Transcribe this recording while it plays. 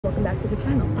Welcome back to the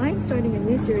channel. I'm starting a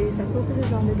new series that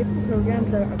focuses on the different programs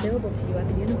that are available to you at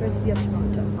the University of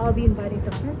Toronto. I'll be inviting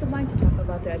some friends of mine to talk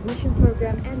about their admission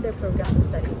program and their programs of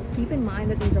study. Keep in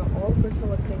mind that these are all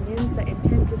personal opinions that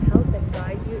intend to help and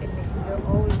guide you in making your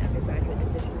own undergraduate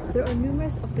decisions. There are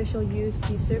numerous official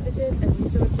UofT services and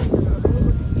resources that are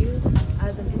available to you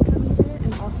as an incoming student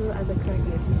and also as a current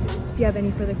UofT student. If you have any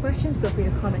further questions, feel free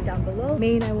to comment down below.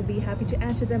 Aimee and I will be happy to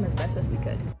answer them as best as we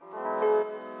could.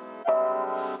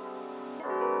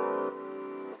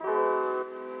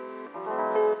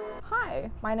 Hi,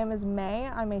 my name is May.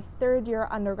 I'm a third-year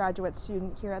undergraduate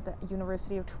student here at the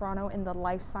University of Toronto in the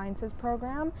Life Sciences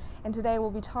program, and today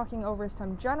we'll be talking over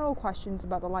some general questions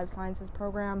about the Life Sciences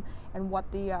program and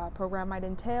what the program might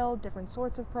entail, different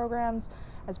sorts of programs,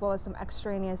 as well as some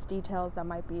extraneous details that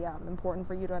might be important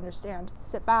for you to understand.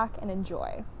 Sit back and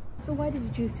enjoy. So why did you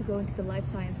choose to go into the Life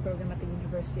Science program at the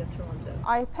University of Toronto?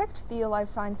 I picked the Life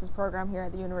Sciences program here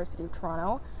at the University of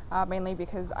Toronto, mainly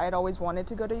because I had always wanted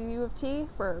to go to UofT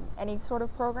for any sort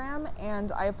of program,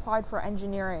 and I applied for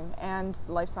engineering and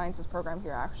the Life Sciences program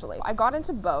here actually. I got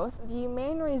into both. The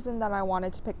main reason that I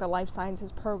wanted to pick the Life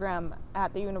Sciences program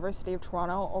at the University of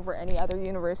Toronto over any other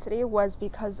university was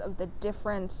because of the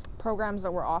different programs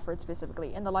that were offered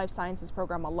specifically. In the Life Sciences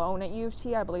program alone at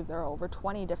UofT, I believe there are over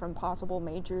 20 different possible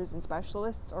majors and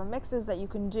specialists or mixes that you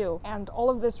can do, and all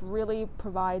of this really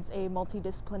provides a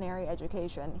multidisciplinary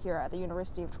education here at the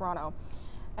University of Toronto.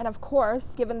 And of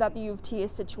course, given that the UofT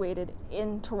is situated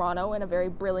in Toronto, in a very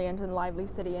brilliant and lively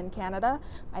city in Canada,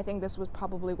 I think this was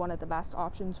probably one of the best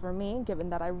options for me, given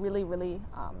that I really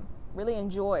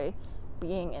enjoy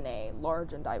being in a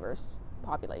large and diverse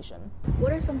population.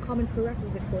 What are some common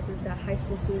prerequisite courses that high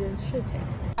school students should take?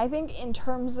 I think in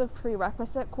terms of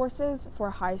prerequisite courses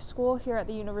for high school here at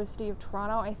the University of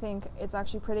Toronto, I think it's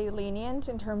actually pretty lenient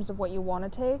in terms of what you want to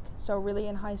take. So really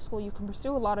in high school you can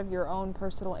pursue a lot of your own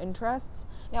personal interests.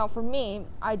 Now for me,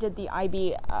 I did the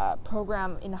IB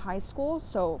program in high school,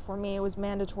 so for me it was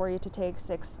mandatory to take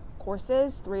 6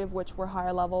 courses, 3 of which were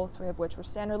higher level, 3 of which were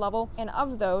standard level. And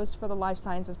of those, for the Life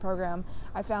Sciences program,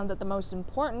 I found that the most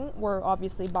important were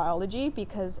obviously biology,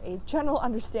 because a general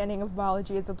understanding of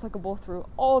biology is applicable through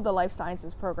all the Life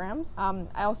Sciences programs. I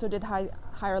also did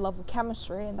higher level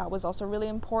chemistry, and that was also really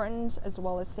important, as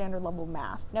well as standard level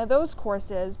math. Now those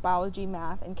courses, biology,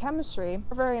 math, and chemistry,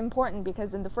 are very important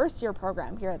because in the first year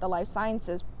program here at the Life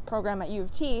Sciences program at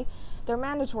UofT, they're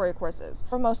mandatory courses,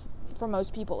 for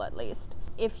most people at least.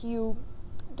 If you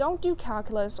don't do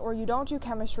calculus or you don't do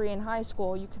chemistry in high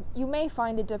school, you may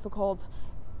find it difficult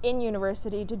in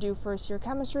university to do first year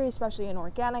chemistry, especially in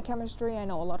organic chemistry. I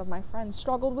know a lot of my friends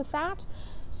struggled with that.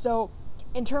 So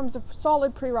in terms of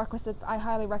solid prerequisites, I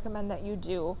highly recommend that you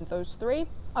do those 3.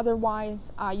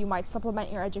 Otherwise, you might supplement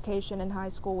your education in high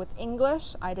school with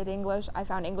English. I did English. I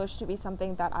found English to be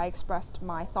something that I expressed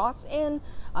my thoughts in.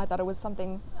 I thought it was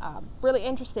something really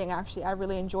interesting, actually. I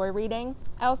really enjoy reading.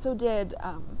 I also did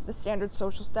the standard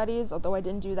social studies, although I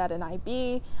didn't do that in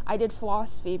IB. I did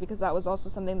philosophy because that was also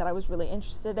something that I was really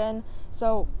interested in.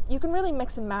 So you can really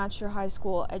mix and match your high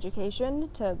school education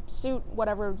to suit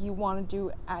whatever you want to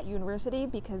do at university,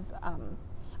 because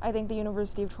I think the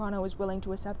University of Toronto is willing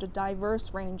to accept a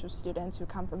diverse range of students who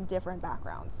come from different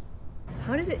backgrounds.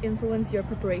 How did it influence your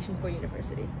preparation for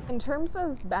university? In terms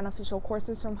of beneficial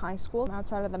courses from high school,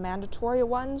 outside of the mandatory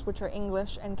ones, which are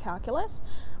English and calculus,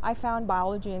 I found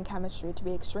biology and chemistry to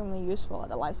be extremely useful at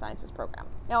the Life Sciences program.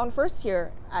 Now in first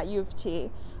year at UofT,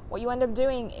 what you end up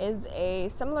doing is a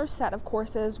similar set of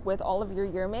courses with all of your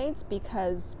year mates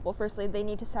because, well, firstly, they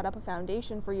need to set up a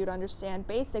foundation for you to understand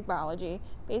basic biology,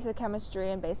 basic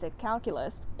chemistry, and basic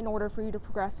calculus in order for you to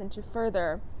progress into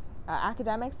further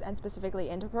academics and specifically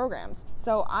into programs.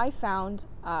 So I found,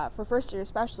 for first year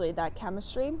especially, that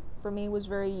chemistry for me was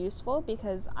very useful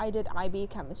because I did IB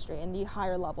chemistry in the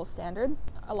higher level standard.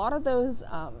 A lot of those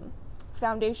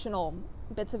foundational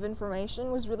bits of information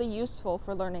was really useful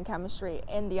for learning chemistry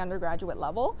in the undergraduate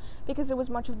level because it was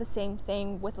much of the same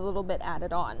thing with a little bit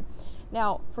added on.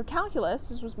 Now for calculus,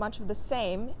 this was much of the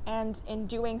same, and in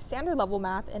doing standard level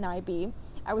math in IB,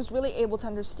 I was really able to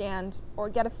understand or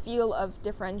get a feel of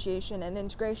differentiation and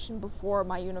integration before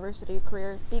my university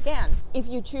career began. If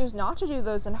you choose not to do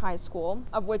those in high school,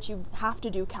 of which you have to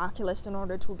do calculus in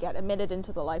order to get admitted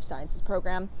into the Life Sciences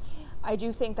program, I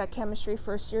do think that chemistry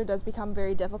first year does become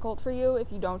very difficult for you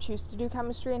if you don't choose to do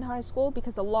chemistry in high school,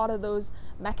 because a lot of those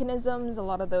mechanisms, a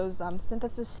lot of those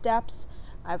synthesis steps,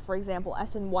 for example,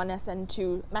 SN1,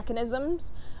 SN2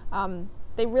 mechanisms,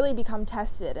 they really become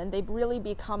tested and they really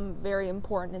become very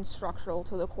important and structural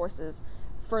to the courses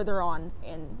further on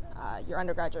in your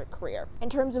undergraduate career. In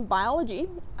terms of biology,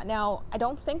 now I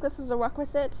don't think this is a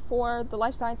requisite for the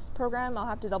life sciences program. I'll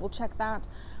have to double check that.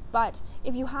 But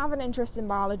if you have an interest in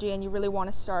biology and you really want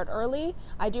to start early,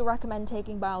 I do recommend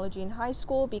taking biology in high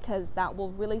school, because that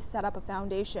will really set up a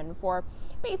foundation for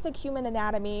basic human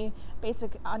anatomy,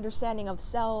 basic understanding of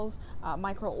cells,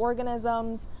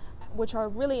 microorganisms, which are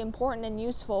really important and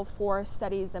useful for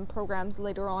studies and programs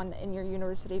later on in your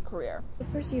university career. The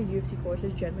first year U of T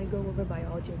courses generally go over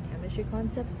biology and chemistry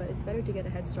concepts, but it's better to get a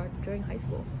head start during high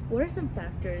school. What are some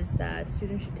factors that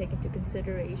students should take into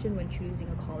consideration when choosing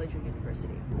a college or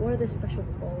university? What are the special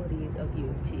qualities of U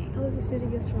of T? How is the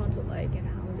city of Toronto like, and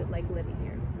how is it like living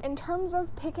here? In terms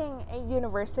of picking a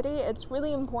university, it's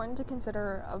really important to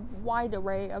consider a wide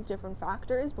array of different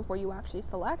factors before you actually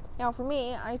select. Now for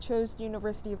me, I chose the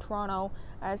University of Toronto,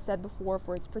 as said before,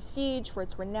 for its prestige, for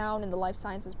its renown in the life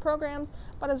sciences programs,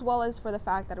 but as well as for the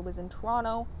fact that it was in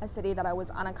Toronto, a city that I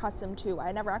was unaccustomed to. I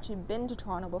had never actually been to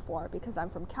Toronto before because I'm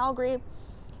from Calgary.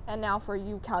 And now for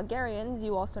you Calgarians,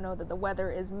 you also know that the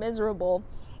weather is miserable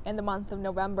in the month of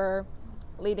November,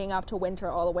 leading up to winter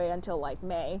all the way until like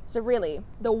May. So really,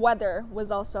 the weather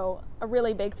was also a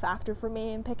really big factor for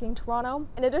me in picking Toronto.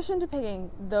 In addition to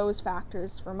picking those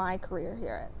factors for my career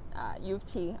here at U of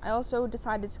T, I also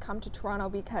decided to come to Toronto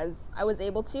because I was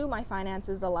able to, my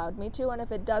finances allowed me to, and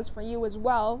if it does for you as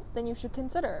well, then you should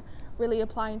consider really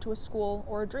applying to a school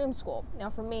or a dream school. Now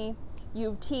for me, U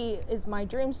of T is my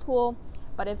dream school,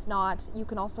 but if not, you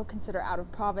can also consider out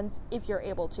of province if you're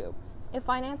able to. If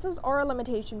finances are a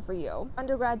limitation for you,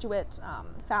 undergraduate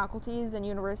faculties and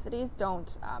universities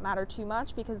don't matter too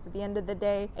much, because at the end of the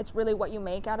day, it's really what you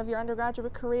make out of your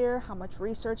undergraduate career, how much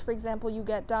research, for example, you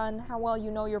get done, how well you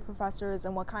know your professors,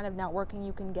 and what kind of networking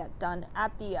you can get done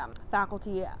at the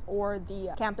faculty or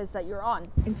the campus that you're on.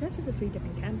 In terms of the 3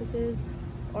 different campuses,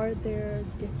 are there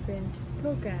different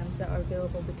programs that are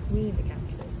available between the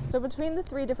campuses? So between the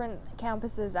 3 different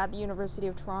campuses at the University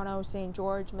of Toronto, St.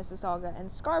 George, Mississauga,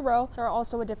 and Scarborough, there are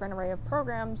also a different array of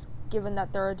programs, given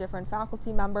that there are different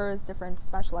faculty members, different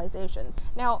specializations.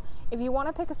 Now, if you want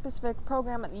to pick a specific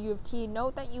program at the U of T,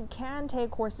 note that you can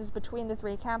take courses between the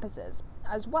 3 campuses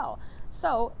as well.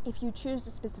 So if you choose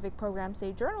a specific program,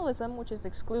 say journalism, which is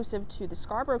exclusive to the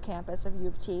Scarborough campus of U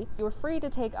of T, you're free to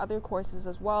take other courses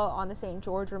as well on the St.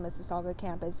 George or Mississauga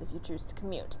campus if you choose to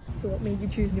commute. So what made you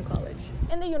choose New College?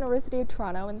 In the University of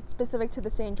Toronto, and specific to the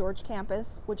St. George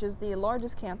campus, which is the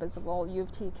largest campus of all U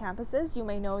of T campuses, you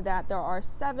may know that there are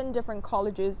 7 different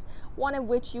colleges, one of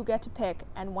which you get to pick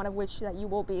and one of which that you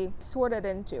will be sorted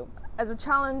into. As a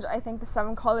challenge, I think the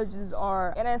 7 colleges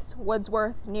are Innis,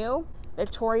 Wordsworth, New,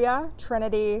 Victoria,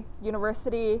 Trinity,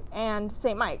 University, and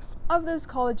St. Mike's. Of those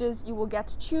colleges, you will get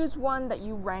to choose one that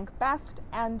you rank best,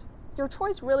 and your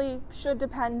choice really should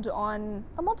depend on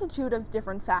a multitude of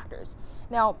different factors.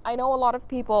 Now, I know a lot of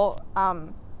people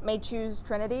may choose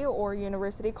Trinity or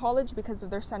University College because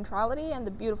of their centrality and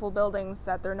the beautiful buildings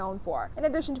that they're known for, in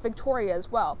addition to Victoria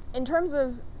as well. In terms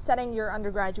of setting your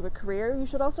undergraduate career, you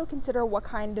should also consider what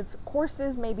kind of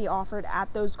courses may be offered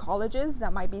at those colleges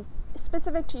that might be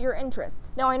specific to your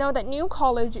interests. Now, I know that New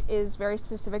College is very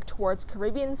specific towards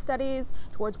Caribbean studies,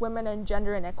 towards women and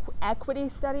gender and equity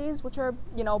studies, which are,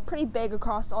 pretty big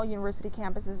across all university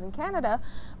campuses in Canada.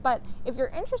 But if you're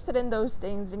interested in those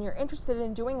things and you're interested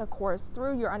in doing a course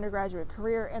through your undergraduate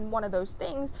career in one of those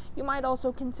things, you might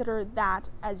also consider that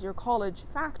as your college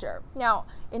factor. Now,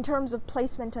 in terms of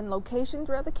placement and location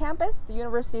throughout the campus, the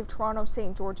University of Toronto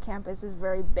St. George campus is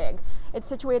very big. It's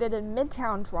situated in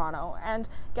Midtown Toronto, and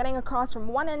getting across from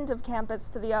one end of campus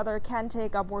to the other can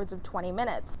take upwards of 20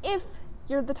 minutes. If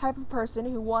you're the type of person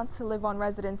who wants to live on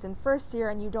residence in first year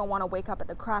and you don't want to wake up at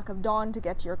the crack of dawn to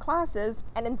get to your classes,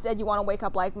 and instead you want to wake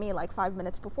up like me, like 5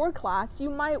 minutes before class, you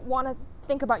might want to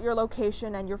think about your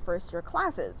location and your first year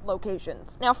classes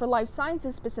locations. Now for life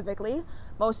sciences specifically,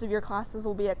 most of your classes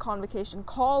will be at Convocation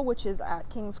Hall, which is at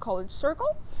King's College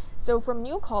Circle. So from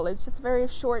New College, it's a very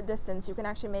short distance. You can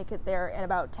actually make it there in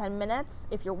about 10 minutes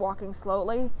if you're walking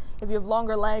slowly. If you have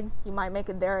longer legs, you might make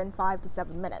it there in 5 to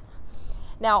 7 minutes.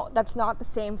 Now, that's not the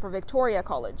same for Victoria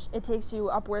College. It takes you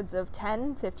upwards of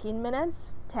 10, 15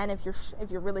 minutes, 10 if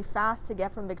you're really fast to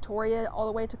get from Victoria all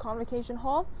the way to Convocation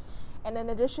Hall. And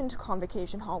in addition to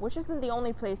Convocation Hall, which isn't the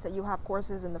only place that you have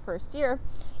courses in the first year,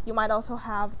 you might also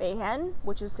have Bayhen,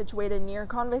 which is situated near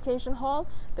Convocation Hall.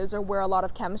 Those are where a lot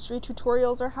of chemistry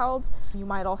tutorials are held. You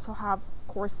might also have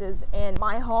courses in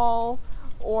My Hall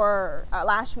or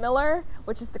Lash Miller,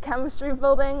 which is the chemistry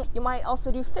building. You might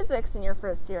also do physics in your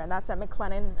first year, and that's at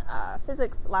McLennan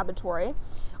Physics Laboratory.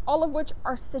 all of which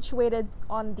are situated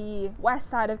on the west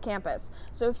side of campus.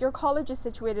 So if your college is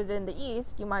situated in the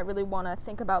east, you might really want to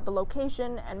think about the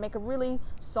location and make a really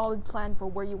solid plan for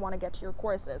where you want to get to your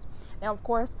courses. Now, of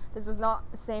course, this is not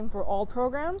the same for all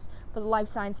programs. For the life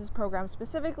sciences program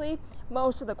specifically,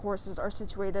 most of the courses are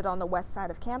situated on the west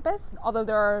side of campus, although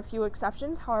there are a few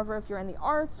exceptions. However, if you're in the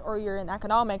arts or you're in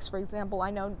economics, for example,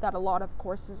 I know that a lot of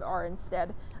courses are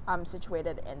instead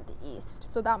situated in the east.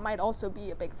 So that might also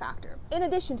be a big factor. In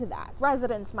addition to that,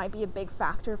 residence might be a big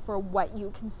factor for what you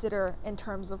consider in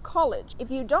terms of college. If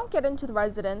you don't get into the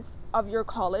residence of your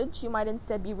college, you might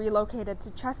instead be relocated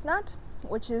to Chestnut,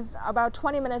 which is about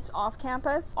 20 minutes off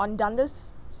campus on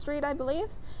Dundas Street, I believe.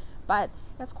 But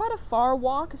it's quite a far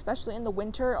walk, especially in the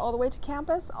winter, all the way to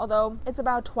campus, although it's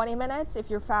about 20 minutes if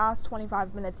you're fast,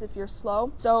 25 minutes if you're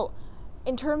slow. So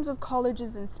in terms of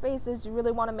colleges and spaces, you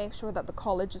really want to make sure that the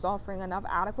college is offering enough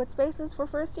adequate spaces for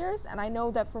first years. And I know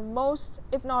that for most,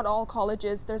 if not all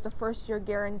colleges, there's a first year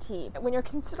guarantee. When you're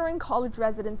considering college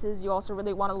residences, you also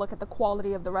really want to look at the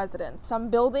quality of the residence. Some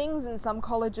buildings in some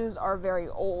colleges are very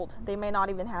old. They may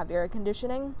not even have air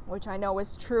conditioning, which I know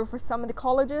is true for some of the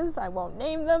colleges. I won't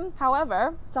name them.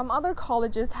 However, some other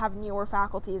colleges have newer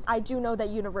faculties. I do know that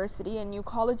University and New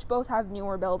College both have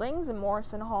newer buildings in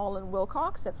Morrison Hall and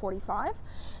Wilcox at 45.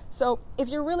 So if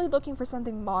you're really looking for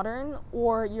something modern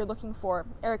or you're looking for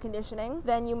air conditioning,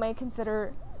 then you may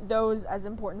consider those as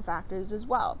important factors as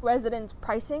well. Residence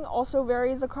pricing also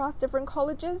varies across different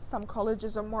colleges. Some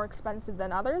colleges are more expensive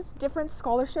than others. Different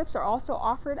scholarships are also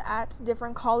offered at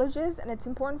different colleges, and it's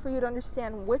important for you to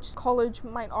understand which college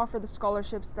might offer the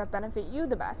scholarships that benefit you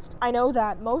the best. I know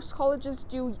that most colleges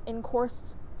do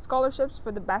in-course scholarships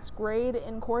for the best grade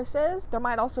in courses. There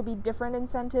might also be different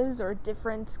incentives or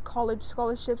different college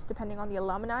scholarships depending on the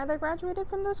alumni that graduated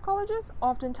from those colleges.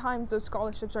 Oftentimes those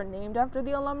scholarships are named after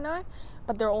the alumni,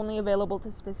 but they're only available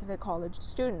to specific college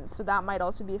students. So that might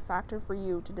also be a factor for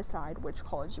you to decide which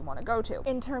college you want to go to.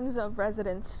 In terms of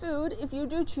residence food, if you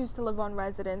do choose to live on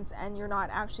residence and you're not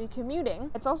actually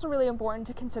commuting, it's also really important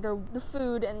to consider the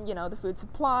food and, the food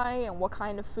supply and what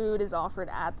kind of food is offered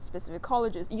at specific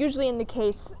colleges. Usually in the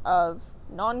case of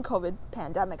non-COVID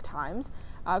pandemic times,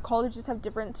 colleges have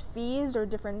different fees or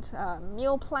different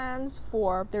meal plans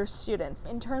for their students.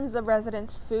 In terms of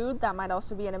residence food, that might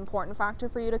also be an important factor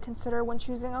for you to consider when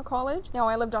choosing a college. Now,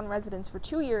 I lived on residence for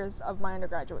 2 years of my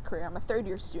undergraduate career. I'm a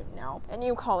third-year student now. At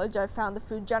New College, I found the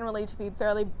food generally to be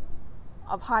fairly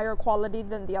of higher quality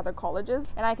than the other colleges,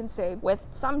 and I can say with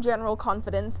some general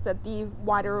confidence that the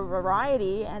wider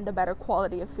variety and the better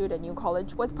quality of food at New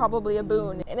College was probably a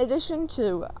boon. In addition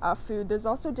to food, there's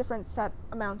also different set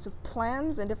amounts of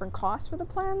plans and different costs for the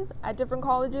plans at different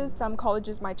colleges. Some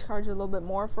colleges might charge a little bit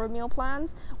more for meal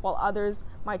plans, while others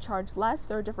might charge less.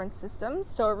 There are different systems,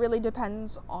 so it really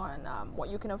depends on what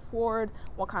you can afford,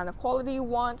 what kind of quality you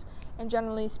want, and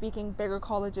generally speaking, bigger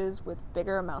colleges with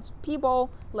bigger amounts of people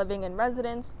living in residence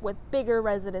with bigger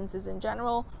residences in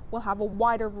general will have a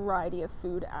wider variety of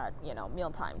food at, meal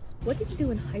times. What did you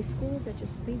do in high school that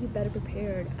just made you better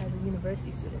prepared as a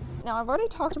university student? Now, I've already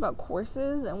talked about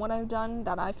courses and what I've done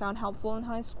that I found helpful in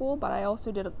high school, but I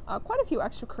also did quite a few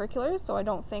extracurriculars, so I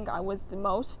don't think I was the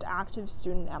most active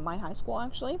student at my high school,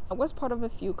 actually. I was part of a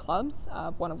few clubs,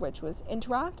 one of which was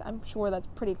Interact. I'm sure that's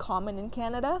pretty common in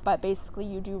Canada, but basically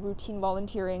you do routine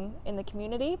volunteering in the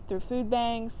community through food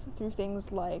banks, through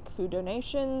things like food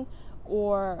donation,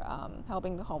 or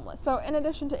helping the homeless. So in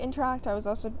addition to Interact, I was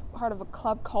also part of a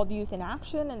club called Youth in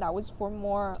Action, and that was for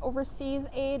more overseas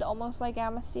aid, almost like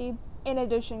Amnesty, in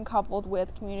addition coupled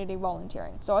with community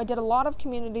volunteering. So I did a lot of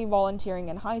community volunteering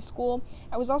in high school.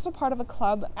 I was also part of a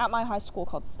club at my high school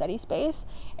called Study Space.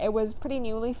 It was pretty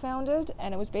newly founded,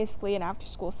 and it was basically an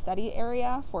after-school study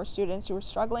area for students who were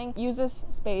struggling. Use this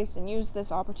space and use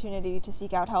this opportunity to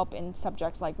seek out help in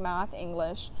subjects like math,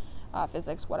 English,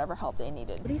 physics, whatever help they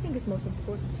needed. What do you think is most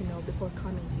important to know before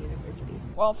coming to university?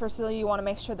 Well, firstly, you want to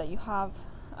make sure that you have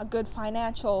a good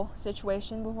financial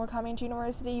situation before coming to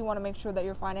university. You want to make sure that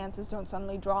your finances don't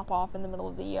suddenly drop off in the middle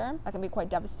of the year. That can be quite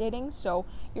devastating. So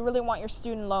you really want your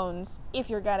student loans, if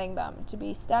you're getting them, to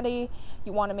be steady.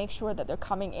 You want to make sure that they're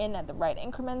coming in at the right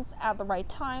increments at the right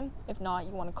time. If not,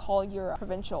 you want to call your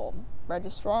provincial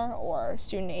registrar or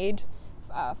student aid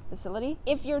facility.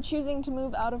 If you're choosing to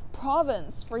move out of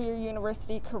province for your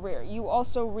university career, you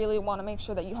also really want to make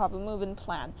sure that you have a move-in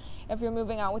plan. If you're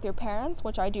moving out with your parents,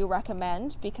 which I do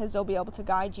recommend because they'll be able to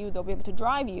guide you, they'll be able to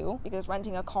drive you, because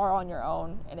renting a car on your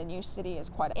own in a new city is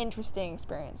quite an interesting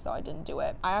experience, though I didn't do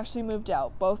it. I actually moved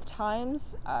out both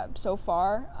times so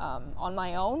far on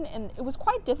my own, and it was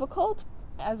quite difficult.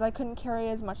 as I couldn't carry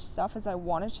as much stuff as I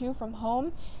wanted to from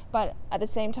home, but at the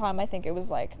same time I think it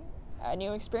was like a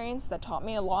new experience that taught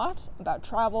me a lot about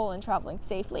travel and traveling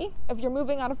safely. If you're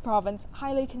moving out of province,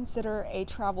 highly consider a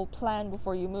travel plan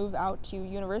before you move out to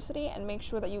university, and make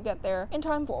sure that you get there in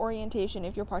time for orientation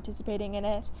if you're participating in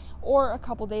it, or a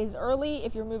couple days early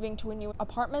if you're moving to a new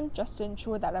apartment, just to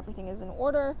ensure that everything is in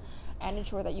order and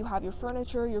ensure that you have your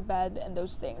furniture, your bed, and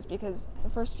those things, because the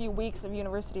first few weeks of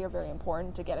university are very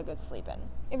important to get a good sleep in.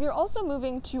 If you're also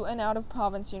moving to an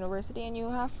out-of-province university and you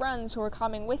have friends who are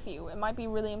coming with you, it might be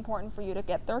really important for you to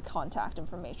get their contact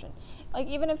information. Like,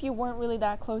 even if you weren't really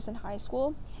that close in high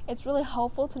school, it's really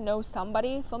helpful to know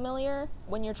somebody familiar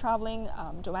when you're traveling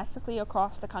domestically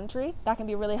across the country. That can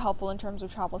be really helpful in terms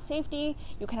of travel safety.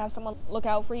 You can have someone look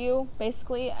out for you,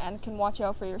 basically, and can watch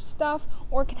out for your stuff,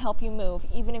 or can help you move,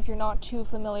 even if you're not too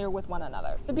familiar with one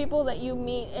another. The people that you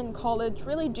meet in college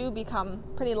really do become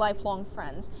pretty lifelong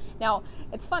friends. Now,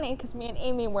 it's funny because me and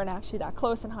Aimee weren't actually that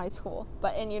close in high school,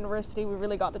 but in university we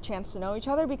really got the chance to know each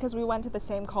other because we went to the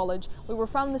same college, we were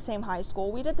from the same high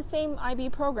school, we did the same IB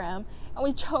program, and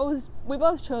we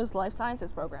both chose life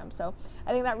sciences program. So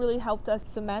I think that really helped us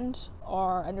cement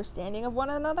our understanding of one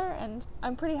another, and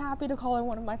I'm pretty happy to call her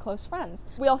one of my close friends.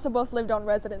 We also both lived on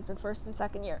residence in first and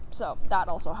second year, so that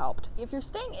also helped. If you're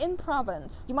staying in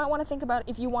province, you might want to think about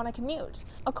if you want to commute.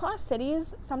 Across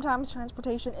cities, sometimes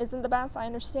transportation isn't the best, I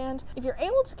understand. If you're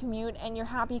able to commute and you're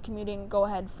happy commuting, go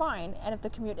ahead, fine, and if the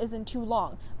commute isn't too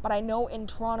long. But I know in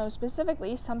Toronto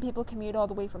specifically, some people commute all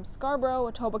the way from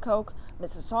Scarborough, Etobicoke,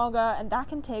 Mississauga, and that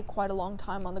can take quite a long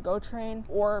time on the GO train,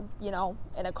 or, you know,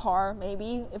 in a car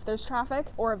maybe if there's traffic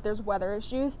or if there's weather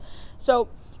issues. So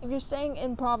if you're staying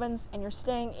in province and you're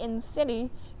staying in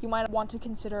city, you might want to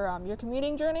consider your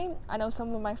commuting journey. I know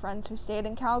some of my friends who stayed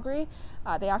in Calgary,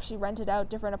 they actually rented out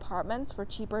different apartments for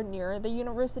cheaper near the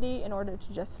university in order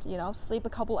to just, you know, sleep a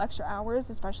couple extra hours,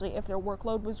 especially if their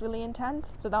workload was really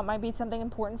intense. So that might be something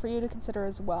important for you to consider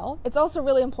as well. It's also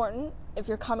really important if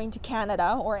you're coming to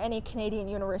Canada or any Canadian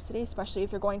university, especially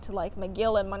if you're going to like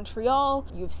McGill in Montreal,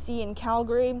 UofT in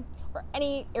Calgary, or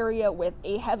any area with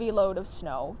a heavy load of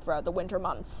snow throughout the winter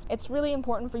months. It's really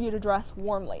important for you to dress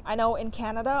warmly. I know in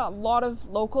Canada, a lot of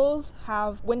locals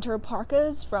have winter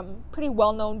parkas from pretty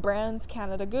well-known brands,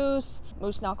 Canada Goose,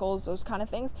 Moose Knuckles, those kind of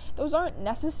things. Those aren't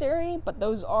necessary, but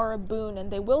those are a boon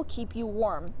and they will keep you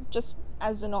warm, just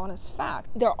as an honest fact.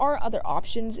 There are other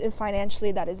options if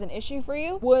financially that is an issue for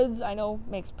you. Woods, I know,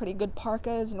 makes pretty good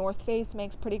parkas. North Face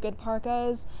makes pretty good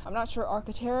parkas. I'm not sure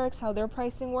Arc'teryx, how their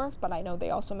pricing works, but I know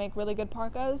they also make really good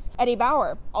parkas. Eddie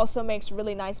Bauer also makes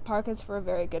really nice parkas for a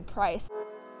very good price.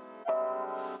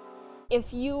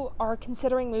 If you are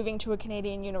considering moving to a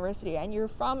Canadian university and you're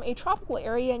from a tropical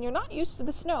area and you're not used to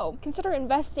the snow, consider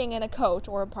investing in a coat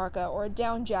or a parka or a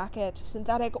down jacket,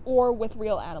 synthetic or with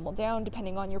real animal down,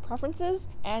 depending on your preferences,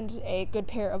 and a good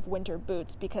pair of winter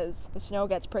boots because the snow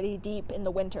gets pretty deep in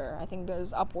the winter. I think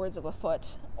there's upwards of a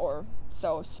foot or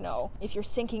so of snow. If you're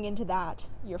sinking into that,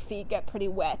 your feet get pretty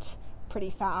wet pretty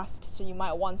fast, so you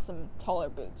might want some taller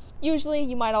boots. Usually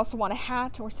you might also want a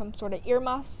hat or some sort of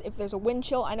earmuffs if there's a wind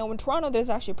chill. I know in Toronto there's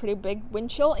actually a pretty big wind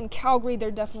chill. In Calgary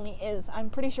there definitely is. I'm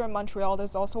pretty sure in Montreal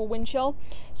there's also a wind chill.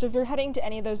 So if you're heading to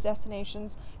any of those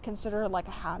destinations, consider like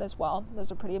a hat as well. Those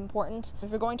are pretty important. If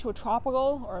you're going to a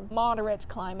tropical or moderate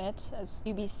climate as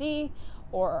UBC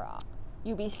or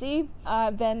UBC,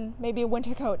 then maybe a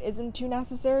winter coat isn't too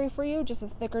necessary for you, just a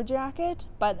thicker jacket.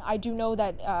 But I do know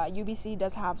that UBC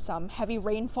does have some heavy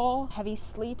rainfall, heavy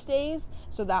sleet days,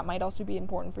 so that might also be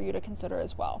important for you to consider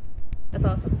as well. That's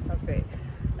awesome. Sounds great.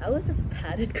 That was a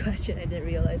padded question. I didn't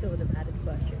realize it was a padded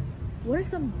question. What are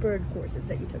some bird courses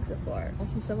that you took so far?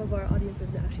 Also, some of our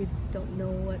audiences actually don't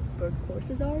know what bird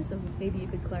courses are, so maybe you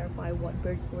could clarify what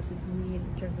bird courses mean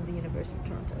in terms of the University of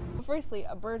Toronto. Firstly,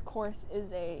 a bird course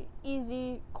is a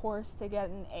easy course to get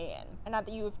an A in. And at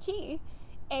the UofT,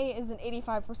 A is an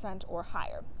 85% or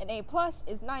higher. An A plus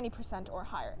is 90% or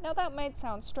higher. Now that might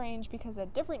sound strange because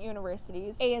at different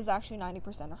universities, A is actually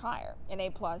 90% or higher. An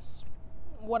A plus,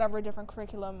 whatever different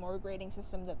curriculum or grading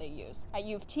system that they use. At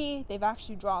UofT, they've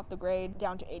actually dropped the grade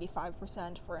down to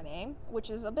 85% for an A, which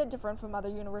is a bit different from other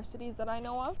universities that I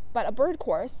know of. But a bird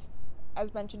course,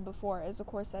 as mentioned before, is a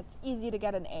course that's easy to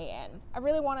get an A in. I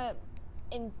really want to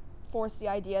enforce the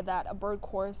idea that a bird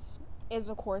course is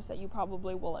a course that you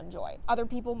probably will enjoy. Other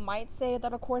people might say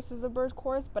that a course is a bird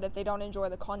course, but if they don't enjoy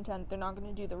the content, they're not going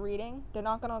to do the reading, they're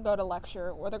not going to go to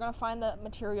lecture, or they're going to find the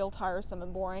material tiresome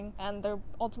and boring, and they're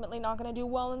ultimately not going to do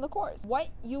well in the course. What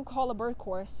you call a bird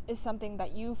course is something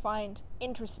that you find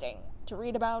interesting to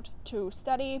read about, to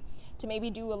study, to maybe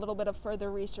do a little bit of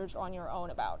further research on your own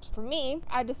about. For me,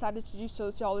 I decided to do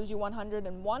Sociology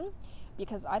 101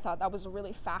 because I thought that was a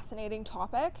really fascinating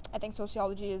topic. I think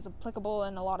sociology is applicable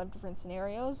in a lot of different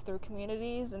scenarios through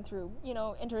communities and through,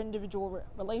 inter-individual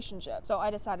relationships. So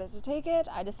I decided to take it.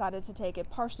 I decided to take it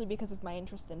partially because of my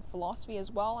interest in philosophy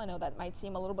as well. I know that might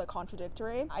seem a little bit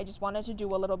contradictory. I just wanted to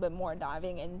do a little bit more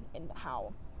diving in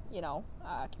how,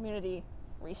 community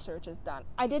research is done.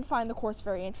 I did find the course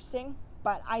very interesting,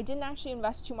 but I didn't actually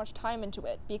invest too much time into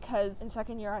it because in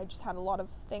second year I just had a lot of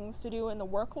things to do in the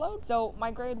workload, so my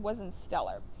grade wasn't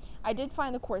stellar. I did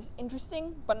find the course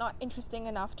interesting, but not interesting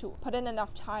enough to put in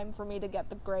enough time for me to get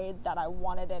the grade that I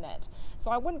wanted in it. So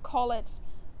I wouldn't call it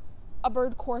a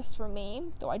bird course for me,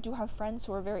 though I do have friends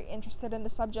who are very interested in the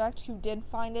subject who did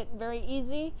find it very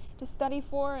easy to study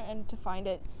for and to find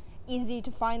it easy to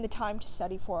find the time to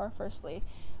study for, firstly.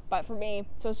 But for me,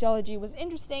 sociology was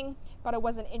interesting, but it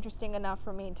wasn't interesting enough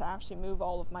for me to actually move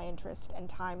all of my interest and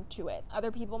time to it. Other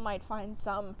people might find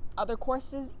some other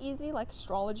courses easy, like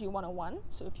Astrology 101.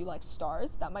 So if you like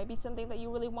stars, that might be something that you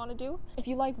really want to do. If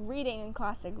you like reading in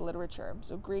classic literature,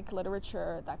 so Greek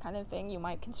literature, that kind of thing, you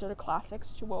might consider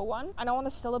Classics 201. I know on the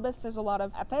syllabus there's a lot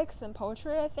of epics and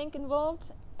poetry, I think,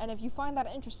 involved. And if you find that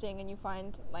interesting and you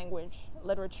find language,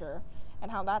 literature, and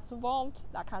how that's evolved,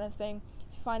 that kind of thing,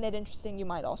 find it interesting, you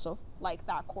might also like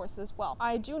that course as well.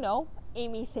 I do know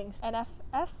Aimee thinks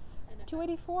NFS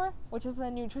 284, which is a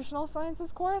Nutritional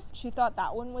Sciences course. She thought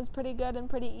that one was pretty good and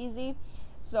pretty easy.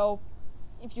 So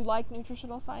if you like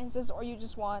nutritional sciences or you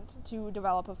just want to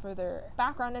develop a further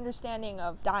background understanding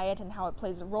of diet and how it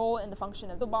plays a role in the function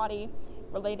of the body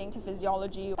relating to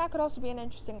physiology, that could also be an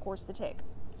interesting course to take.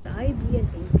 The IB and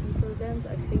AP programs,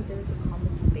 I think there's a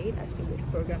common debate as to which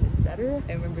program is better.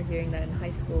 I remember hearing that in high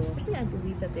school. Personally, I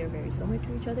believe that they're very similar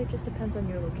to each other. It just depends on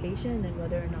your location and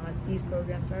whether or not these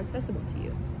programs are accessible to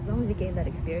you. As long as you gain that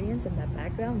experience and that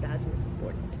background, that's what's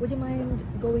important. Would you mind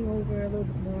going over a little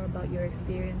bit more about your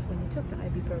experience when you took the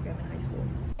IB program in high school?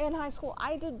 In high school,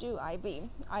 I did do IB.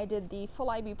 I did the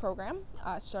full IB program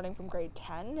starting from grade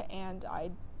 10, and I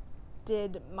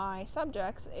did my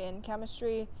subjects in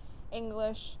chemistry,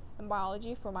 English, and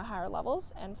biology for my higher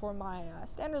levels, and for my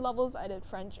standard levels I did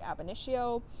French ab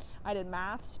initio, I did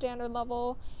math standard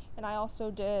level, and I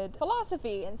also did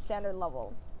philosophy in standard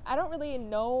level. I don't really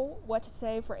know what to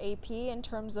say for AP in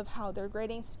terms of how their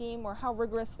grading scheme or how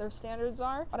rigorous their standards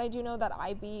are, but I do know that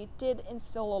IB did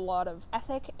instill a lot of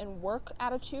ethic and work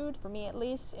attitude, for me at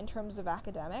least, in terms of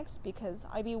academics, because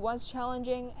IB was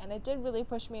challenging and it did really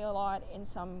push me a lot in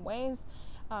some ways.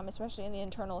 Especially in the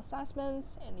internal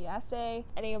assessments, in the essay,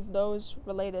 any of those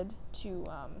related to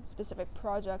specific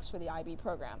projects for the IB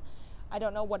program. I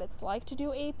don't know what it's like to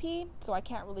do AP, so I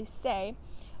can't really say,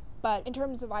 but in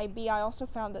terms of IB, I also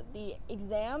found that the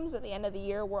exams at the end of the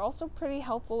year were also pretty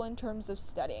helpful in terms of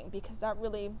studying, because that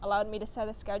really allowed me to set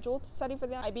a schedule to study for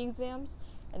the IB exams,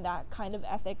 and that kind of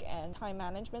ethic and time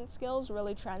management skills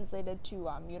really translated to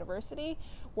university,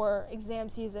 where exam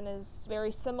season is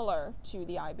very similar to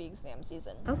the IB exam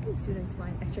season. How can students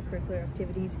find extracurricular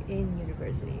activities in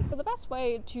university? So the best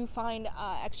way to find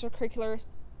extracurricular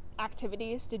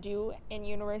activities to do in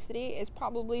university is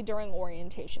probably during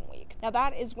orientation week. Now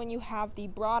that is when you have the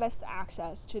broadest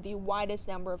access to the widest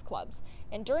number of clubs.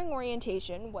 And during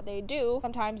orientation, what they do,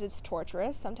 sometimes it's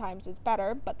torturous, sometimes it's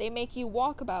better, but they make you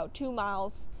walk about 2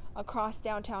 miles across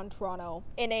downtown Toronto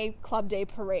in a club day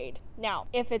parade. Now,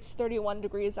 if it's 31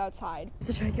 degrees outside, It's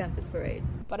a tri-campus parade.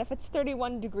 but if it's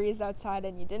 31 degrees outside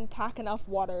and you didn't pack enough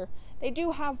water, they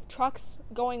do have trucks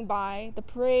going by the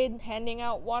parade handing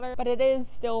out water, but it is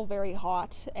still very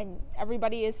hot and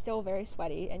everybody is still very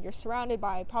sweaty, and you're surrounded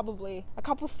by probably a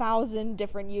couple thousand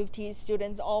different UofT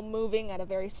students all moving at a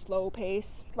very slow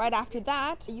pace. Right after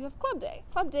that, you have Club Day.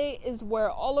 Club Day is where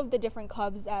all of the different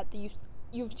clubs at the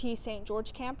UofT St.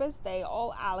 George campus, they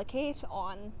all allocate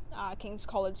on King's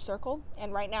College Circle,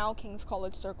 and right now King's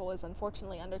College Circle is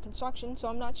unfortunately under construction, so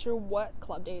I'm not sure what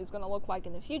Club Day is going to look like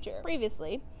in the future.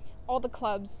 Previously, all the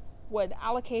clubs would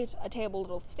allocate a table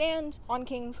little stand on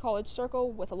King's College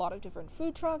Circle with a lot of different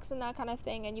food trucks and that kind of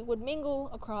thing, and you would mingle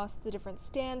across the different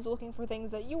stands looking for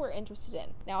things that you were interested in.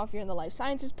 Now, if you're in the life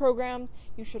sciences program,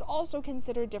 you should also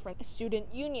consider different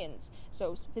student unions.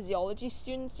 So physiology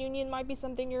students union might be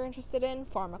something you're interested in,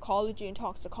 pharmacology and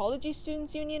toxicology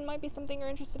students union might be something you're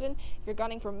interested in. If you're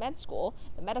gunning for med school,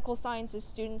 the medical sciences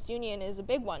students union is a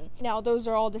big one. Now, those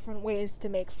are all different ways to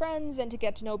make friends and to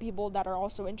get to know people that are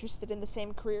also interested in the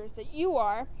same careers that you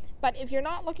are. But if you're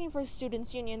not looking for a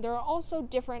students union, there are also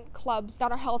different clubs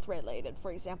that are health related.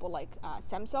 For example, like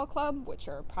Stem Cell Club, which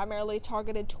are primarily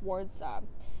targeted towards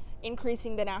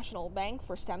increasing the national bank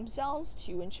for stem cells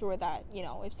to ensure that,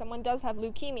 if someone does have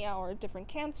leukemia or a different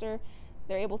cancer,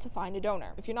 they're able to find a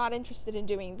donor. If you're not interested in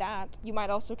doing that, you might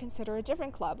also consider a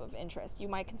different club of interest. You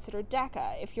might consider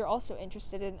DECA if you're also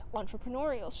interested in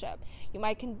entrepreneurship. You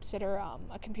might consider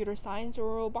a computer science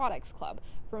or robotics club.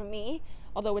 For me,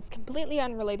 although it's completely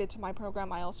unrelated to my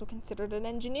program, I also considered an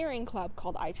engineering club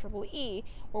called IEEE,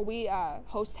 where we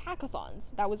host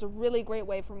hackathons. That was a really great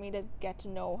way for me to get to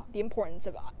know the importance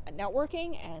of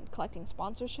networking and collecting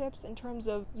sponsorships in terms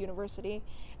of university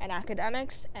and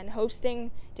academics and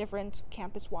hosting different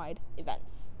campus-wide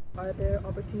events. Are there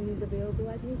opportunities available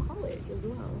at New College as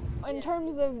well? In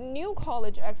terms of New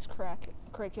College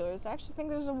extracurriculars, I actually think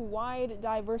there's a wide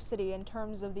diversity in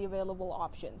terms of the available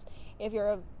options. If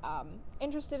you're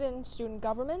interested in student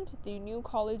government, the New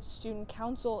College Student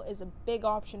Council is a big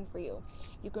option for you.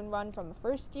 You can run from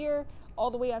first year all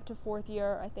the way up to fourth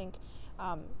year, I think,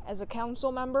 as a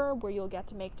council member, where you'll get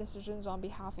to make decisions on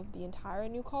behalf of the entire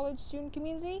New College student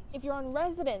community. If you're on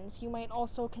residence, you might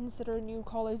also consider New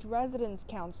College Residence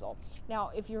Council. Now,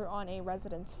 if you're on a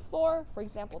residence floor, for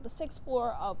example, the 6th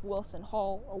floor of Wilson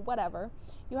Hall or whatever,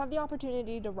 you have the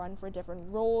opportunity to run for different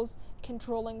roles,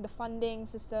 controlling the funding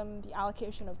system, the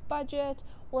allocation of budget,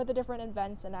 or the different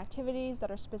events and activities that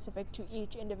are specific to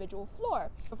each individual floor.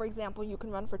 For example, you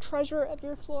can run for treasurer of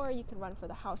your floor, you can run for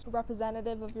the House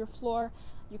representative of your floor,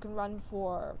 you can run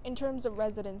for, in terms of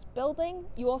residence building,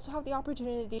 you also have the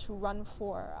opportunity to run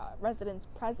for residence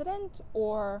president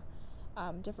or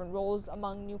different roles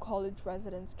among New College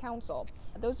Residence Council.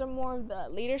 Those are more of the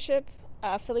leadership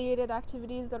affiliated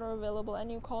activities that are available at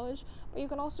New College, but you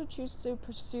can also choose to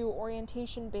pursue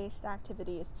orientation-based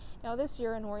activities. Now, this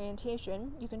year in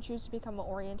orientation, you can choose to become an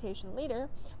orientation leader,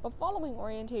 but following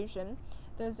orientation,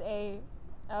 there's a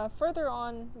further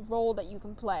on role that you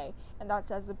can play, and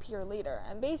that's as a peer leader.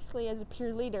 And basically, as a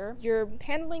peer leader, you're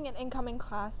handling an incoming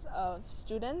class of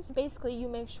students. Basically, you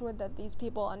make sure that these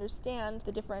people understand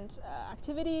the different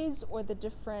activities or the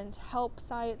different help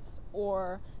sites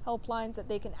or helplines that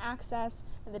they can access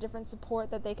and the different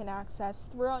support that they can access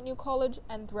throughout New College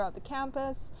and throughout the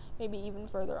campus, maybe even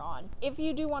further on. If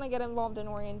you do want to get involved in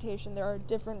orientation, there are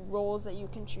different roles that you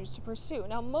can choose to pursue.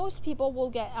 Now, most people will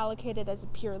get allocated as a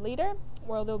peer leader,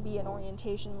 where they'll be an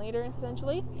orientation leader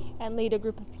essentially and lead a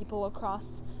group of people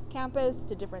across campus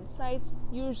to different sites,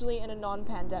 usually in a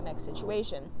non-pandemic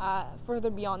situation. Further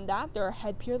beyond that, there are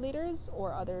head peer leaders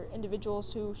or other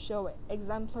individuals who show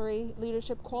exemplary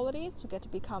leadership qualities who get to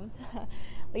become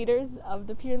leaders of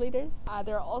the peer leaders.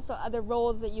 There are also other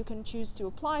roles that you can choose to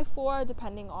apply for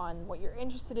depending on what you're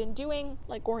interested in doing,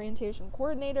 like orientation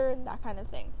coordinator, that kind of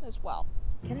thing as well.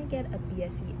 Can I get a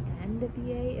BSc and a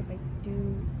BA if I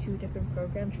do 2 different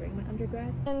programs during my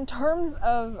undergrad? In terms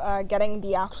of getting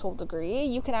the actual degree,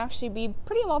 you can actually be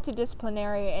pretty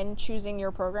multidisciplinary in choosing your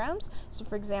programs. So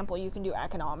for example, you can do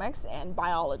economics and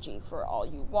biology for all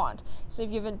you want. So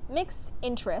if you have a mixed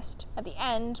interest at the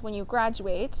end when you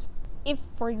graduate, if,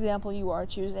 for example, you are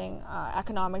choosing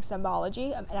economics and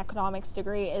biology, an economics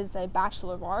degree is a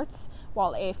Bachelor of Arts,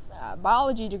 while a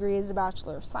biology degree is a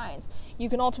Bachelor of Science. You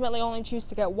can ultimately only choose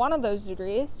to get one of those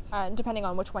degrees, depending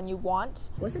on which one you want.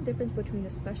 What's the difference between a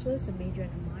specialist, a major,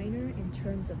 and a minor in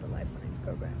terms of the life science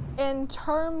program? In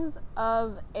terms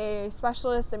of a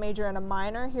specialist, a major, and a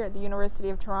minor here at the University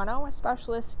of Toronto, a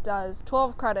specialist does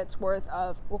 12 credits worth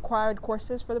of required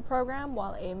courses for the program,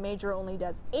 while a major only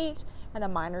does 8, and a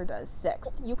minor does 6.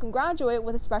 You can graduate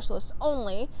with a specialist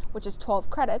only, which is 12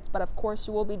 credits, but of course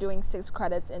you will be doing 6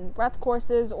 credits in breadth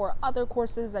courses or other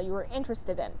courses that you are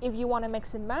interested in. If you want to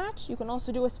mix and match, you can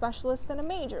also do a specialist and a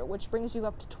major, which brings you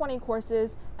up to 20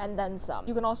 courses and then some.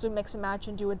 You can also mix and match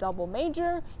and do a double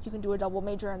major. You can do a double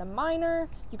major and a minor.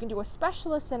 You can do a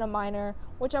specialist and a minor,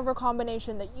 whichever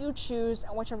combination that you choose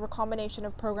and whichever combination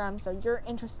of programs that you're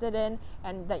interested in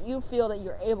and that you feel that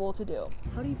you're able to do.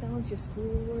 How do you balance your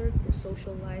schoolwork, your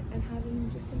social life, and having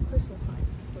just some personal time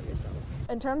for yourself?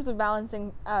 In terms of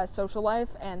balancing social life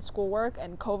and schoolwork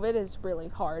and COVID is really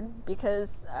hard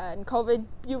because in COVID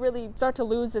you really start to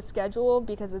lose a schedule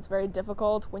because it's very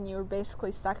difficult when you're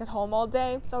basically stuck at home all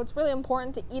day. So it's really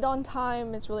important to eat on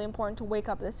time. It's really important to wake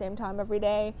up at the same time every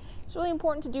day. It's really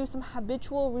important to do some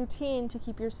habitual routine to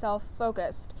keep yourself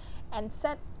focused and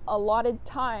set allotted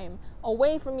time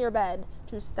away from your bed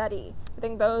to study. I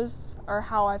think those are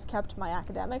how I've kept my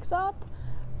academics up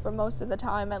for most of the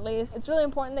time, at least. It's really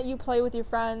important that you play with your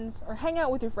friends or hang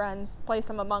out with your friends, play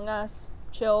some Among Us,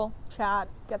 chill, chat,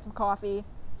 get some coffee,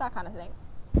 that kind of thing.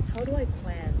 How do I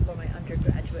plan for my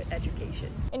undergraduate undergraduate education.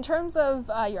 In terms of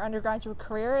your undergraduate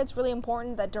career, it's really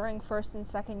important that during first and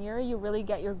second year you really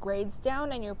get your grades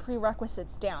down and your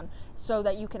prerequisites down so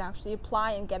that you can actually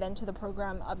apply and get into the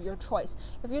program of your choice.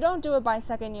 If you don't do it by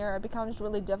second year, it becomes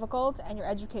really difficult and your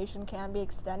education can be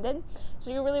extended.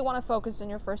 So you really want to focus in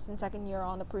your first and second year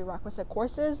on the prerequisite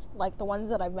courses like the ones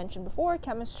that I've mentioned before: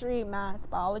 chemistry, math,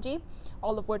 biology,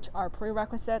 all of which are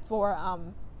prerequisites for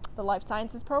the life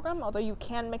sciences program, although you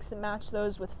can mix and match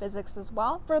those with physics as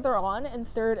well. Further on, in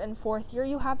third and fourth year,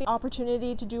 you have the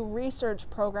opportunity to do research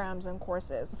programs and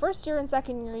courses. First year and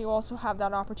second year, you also have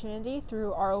that opportunity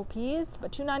through ROPs,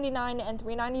 but $299 and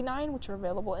 $399, which are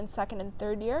available in second and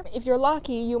third year. If you're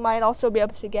lucky, you might also be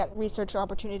able to get research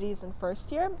opportunities in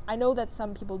first year. I know that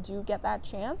some people do get that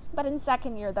chance, but in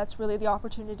second year, that's really the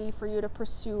opportunity for you to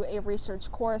pursue a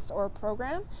research course or a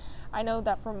program. I know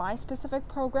that for my specific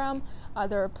program,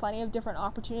 there are plenty of different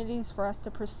opportunities for us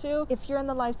to pursue. If you're in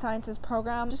the life sciences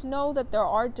program, just know that there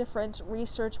are different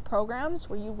research programs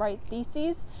where you write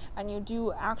theses and you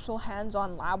do actual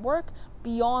hands-on lab work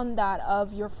beyond that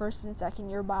of your first and second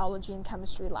year biology and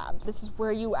chemistry labs. This is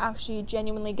where you actually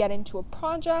genuinely get into a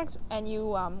project and you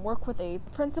work with a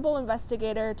principal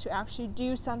investigator to actually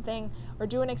do something or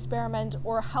do an experiment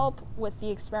or help with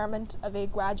the experiment of a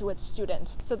graduate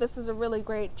student. So this is a really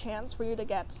great chance for you to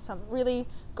get some really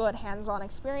good hands-on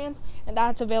experience, and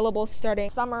that's available starting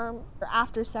summer or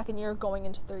after second year going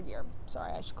into third year.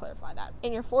 Sorry, I should clarify that.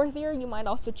 In your fourth year, you might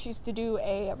also choose to do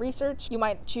a research. You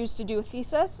might choose to do a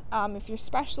thesis. If you're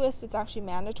specialist, it's actually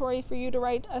mandatory for you to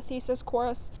write a thesis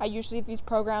course. Usually these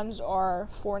programs are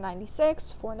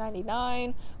 $496,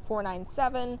 $499,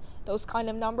 $497. Those kind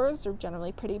of numbers are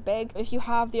generally pretty big. If you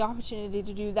have the opportunity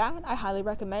to do that, I highly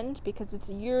recommend, because it's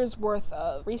a year's worth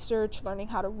of research, learning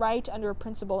how to write under a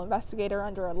principal investigator,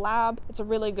 under a lab. It's a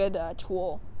really good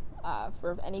tool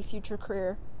for any future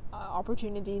career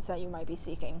opportunities that you might be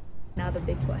seeking. Now the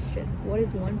big question: what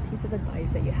is one piece of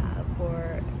advice that you have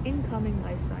for incoming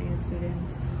life science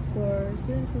students or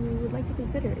students who would like to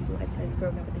consider the life science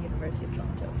program at the University of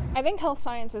Toronto? I think health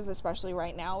sciences, especially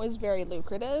right now, is very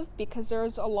lucrative because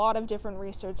there's a lot of different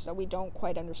research that we don't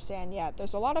quite understand yet.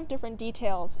 There's a lot of different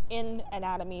details in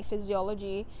anatomy,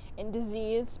 physiology, in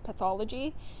disease,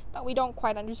 pathology that we don't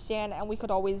quite understand, and we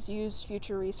could always use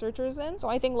future researchers in. So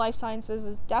I think life sciences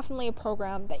is definitely a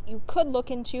program that you could look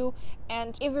into,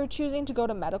 and if you're choosing to go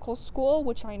to medical school,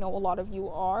 which I know a lot of you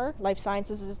are, life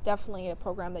sciences is definitely a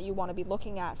program that you want to be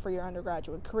looking at for your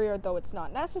undergraduate career, though it's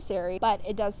not necessary, but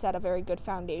it does set a very good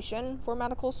foundation for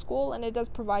medical school, and it does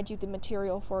provide you the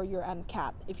material for your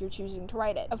MCAT if you're choosing to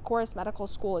write it. Of course, medical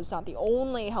school is not the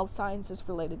only health sciences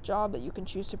related job that you can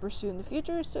choose to pursue in the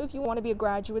future, so if you want to be a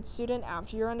graduate student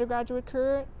after your undergraduate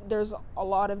career, there's a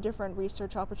lot of different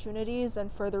research opportunities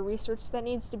and further research that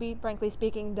needs to be, frankly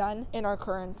speaking, done in our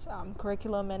current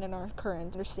curriculum and in our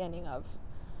current understanding of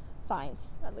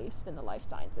science, at least in the life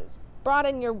sciences.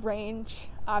 Broaden your range.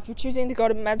 If you're choosing to go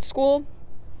to med school,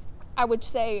 I would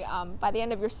say by the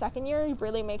end of your second year, you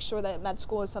really make sure that med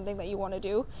school is something that you want to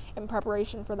do in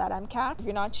preparation for that MCAT. If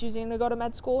you're not choosing to go to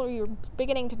med school, or you're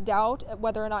beginning to doubt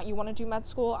whether or not you want to do med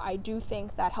school, I do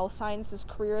think that health sciences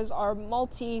careers are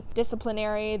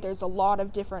multidisciplinary. There's a lot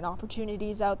of different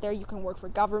opportunities out there. You can work for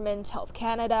government, Health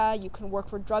Canada, you can work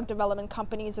for drug development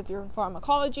companies if you're in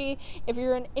pharmacology. If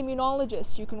you're an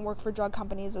immunologist, you can work for drug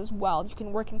companies as well. You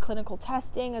can work in clinical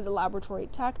testing as a laboratory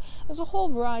tech. There's a whole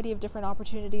variety of different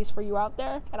opportunities for you out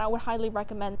there, and I would highly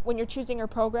recommend when you're choosing your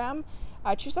program,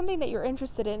 choose something that you're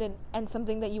interested in and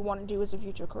something that you want to do as a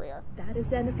future career. That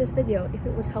is the end of this video. If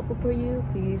it was helpful for you,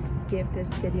 please give this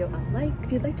video a like.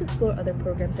 If you'd like to explore other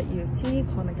programs at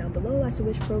UofT, comment down below as to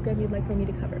which program you'd like for me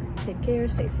to cover. Take care,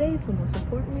 stay safe, but most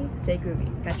importantly, stay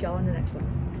groovy. Catch y'all in the next one.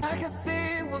 I can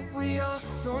see what we are,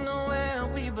 don't know where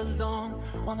we belong.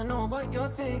 Wanna know what you're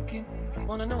thinking,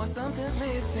 wanna know if something's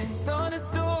missing. Started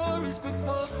stories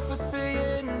before, but they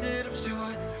ended up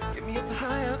short. Get me up to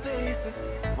higher places,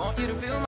 want you to feel my